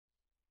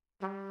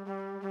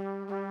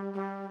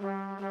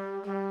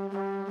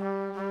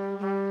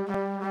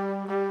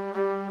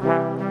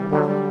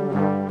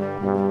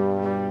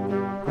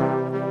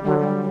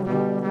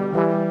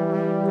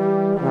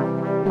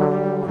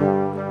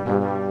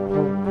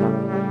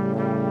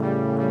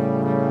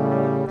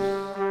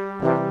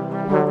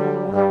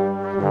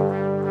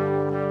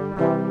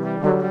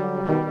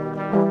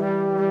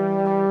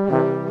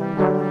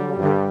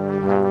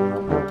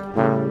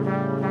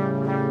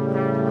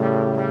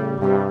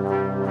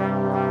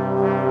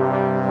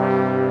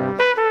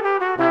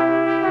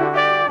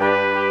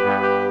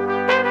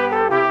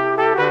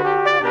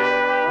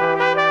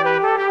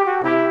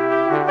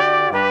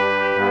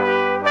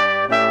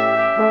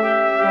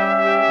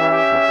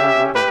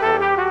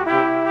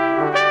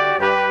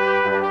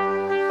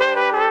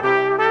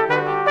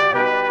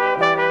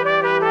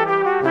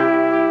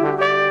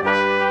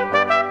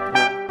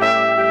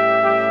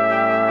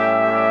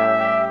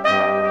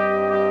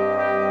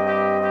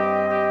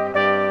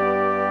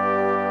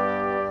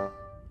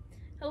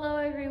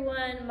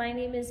my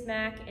name is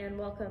Mac, and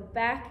welcome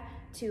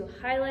back to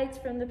Highlights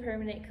from the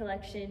Permanent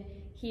Collection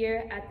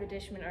here at the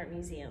Dishman Art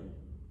Museum.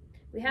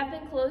 We have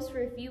been closed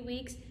for a few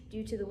weeks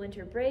due to the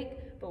winter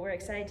break, but we're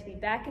excited to be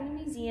back in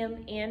the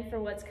museum and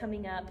for what's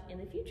coming up in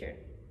the future.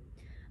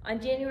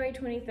 On January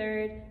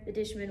 23rd, the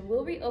Dishman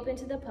will reopen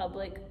to the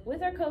public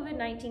with our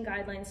COVID-19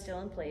 guidelines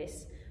still in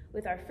place,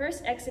 with our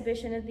first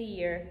exhibition of the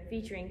year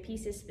featuring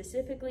pieces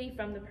specifically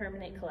from the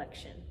permanent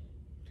collection.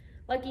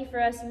 Lucky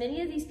for us, many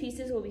of these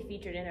pieces will be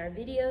featured in our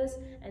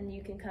videos, and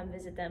you can come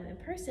visit them in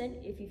person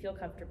if you feel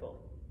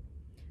comfortable.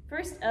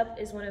 First up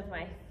is one of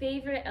my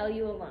favorite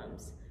LU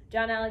alums,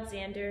 John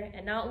Alexander,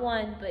 and not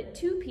one, but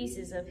two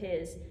pieces of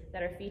his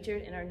that are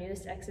featured in our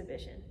newest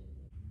exhibition.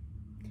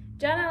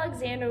 John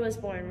Alexander was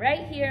born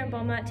right here in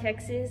Beaumont,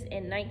 Texas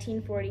in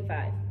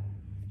 1945.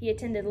 He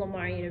attended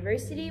Lamar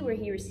University, where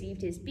he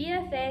received his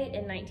BFA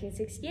in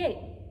 1968.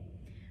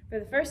 For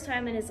the first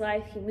time in his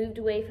life, he moved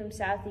away from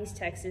Southeast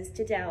Texas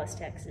to Dallas,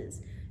 Texas,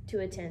 to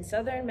attend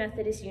Southern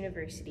Methodist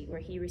University, where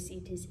he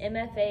received his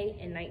MFA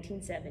in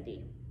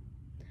 1970.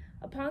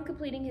 Upon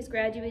completing his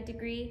graduate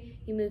degree,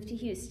 he moved to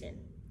Houston.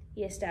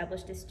 He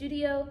established a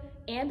studio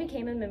and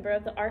became a member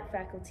of the art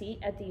faculty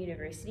at the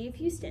University of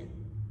Houston.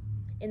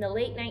 In the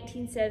late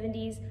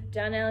 1970s,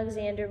 John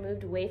Alexander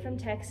moved away from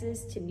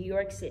Texas to New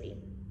York City.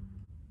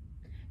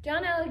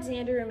 John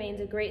Alexander remains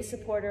a great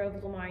supporter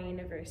of Lamar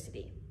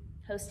University,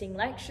 hosting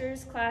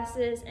lectures,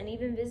 classes, and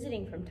even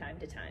visiting from time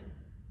to time.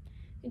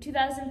 In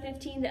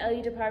 2015, the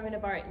LU Department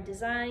of Art and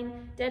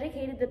Design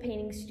dedicated the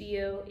painting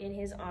studio in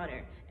his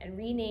honor and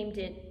renamed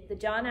it the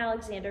John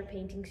Alexander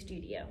Painting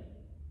Studio.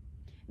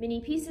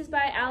 Many pieces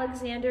by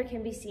Alexander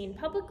can be seen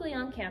publicly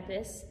on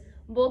campus,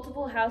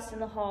 multiple housed in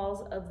the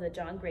halls of the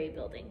John Gray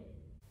Building.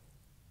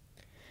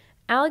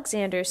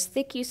 Alexander's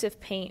thick use of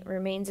paint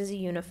remains as a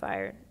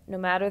unifier, no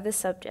matter the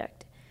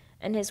subject,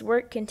 and his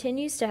work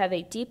continues to have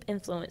a deep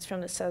influence from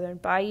the southern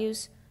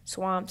bayous,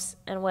 swamps,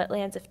 and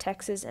wetlands of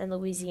Texas and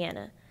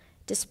Louisiana,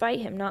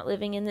 despite him not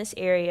living in this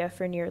area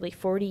for nearly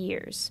 40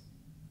 years.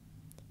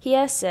 He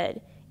has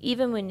said,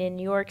 even when in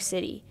New York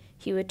City,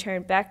 he would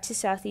turn back to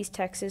Southeast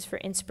Texas for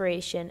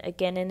inspiration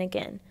again and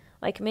again,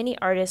 like many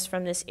artists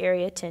from this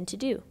area tend to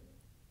do.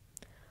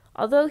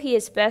 Although he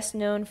is best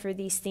known for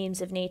these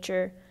themes of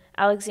nature,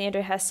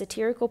 Alexander has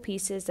satirical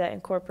pieces that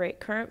incorporate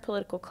current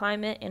political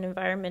climate and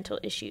environmental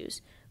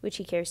issues, which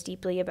he cares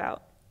deeply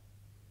about.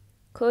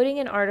 Quoting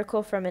an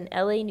article from an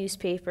LA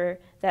newspaper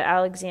that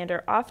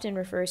Alexander often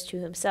refers to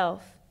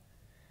himself,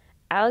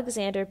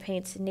 Alexander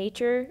paints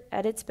nature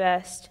at its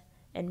best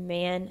and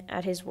man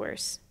at his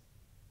worst.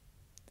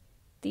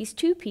 These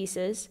two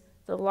pieces,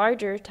 the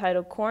larger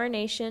titled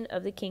Coronation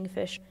of the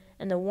Kingfisher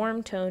and the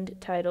warm-toned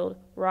titled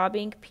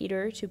Robbing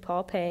Peter to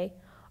Paul Pay,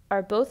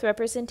 are both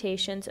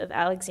representations of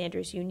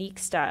Alexander's unique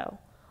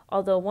style,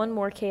 although one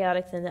more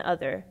chaotic than the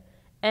other,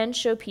 and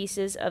show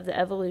pieces of the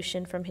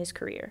evolution from his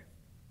career.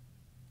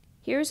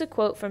 Here's a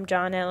quote from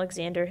John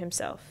Alexander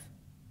himself.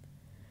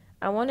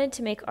 "I wanted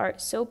to make art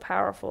so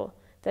powerful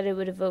that it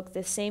would evoke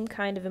the same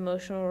kind of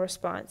emotional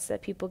response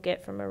that people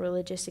get from a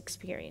religious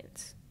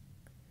experience.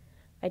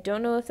 I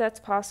don't know if that's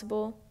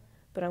possible,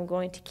 but I'm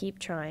going to keep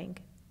trying."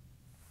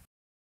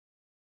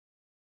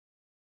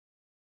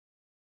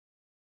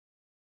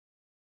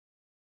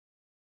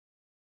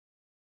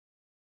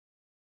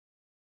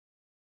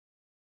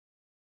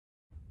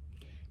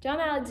 John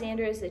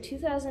Alexander is the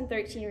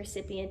 2013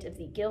 recipient of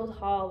the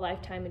Guildhall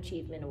Lifetime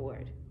Achievement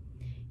Award.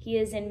 He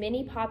is in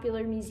many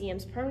popular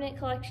museums' permanent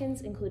collections,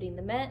 including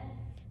the Met,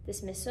 the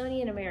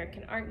Smithsonian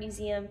American Art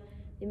Museum,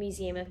 the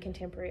Museum of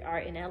Contemporary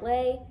Art in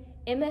LA,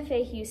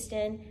 MFA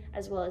Houston,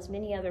 as well as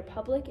many other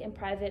public and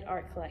private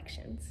art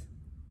collections.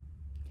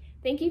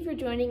 Thank you for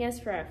joining us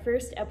for our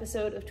first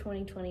episode of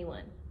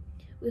 2021.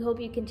 We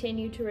hope you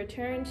continue to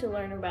return to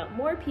learn about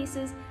more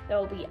pieces that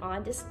will be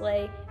on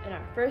display in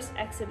our first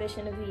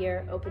exhibition of the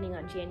year opening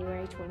on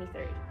January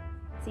 23rd.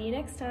 See you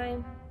next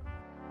time.